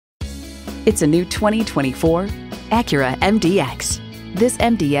It's a new 2024 Acura MDX. This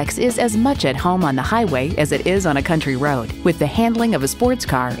MDX is as much at home on the highway as it is on a country road, with the handling of a sports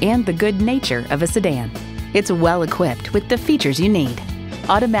car and the good nature of a sedan. It's well equipped with the features you need: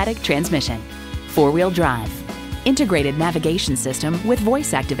 automatic transmission, four-wheel drive, integrated navigation system with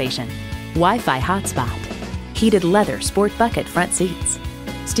voice activation, Wi-Fi hotspot, heated leather sport bucket front seats,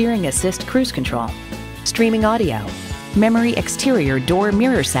 steering assist cruise control, streaming audio, memory exterior door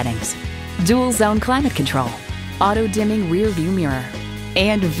mirror settings, dual zone climate control, auto dimming rear view mirror,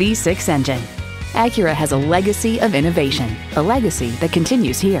 and V6 engine. Acura has a legacy of innovation, a legacy that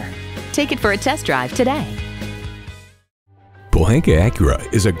continues here. Take it for a test drive today. Pohanka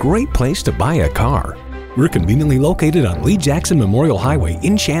Acura is a great place to buy a car. We're conveniently located on Lee Jackson Memorial Highway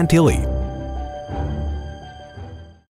in Chantilly.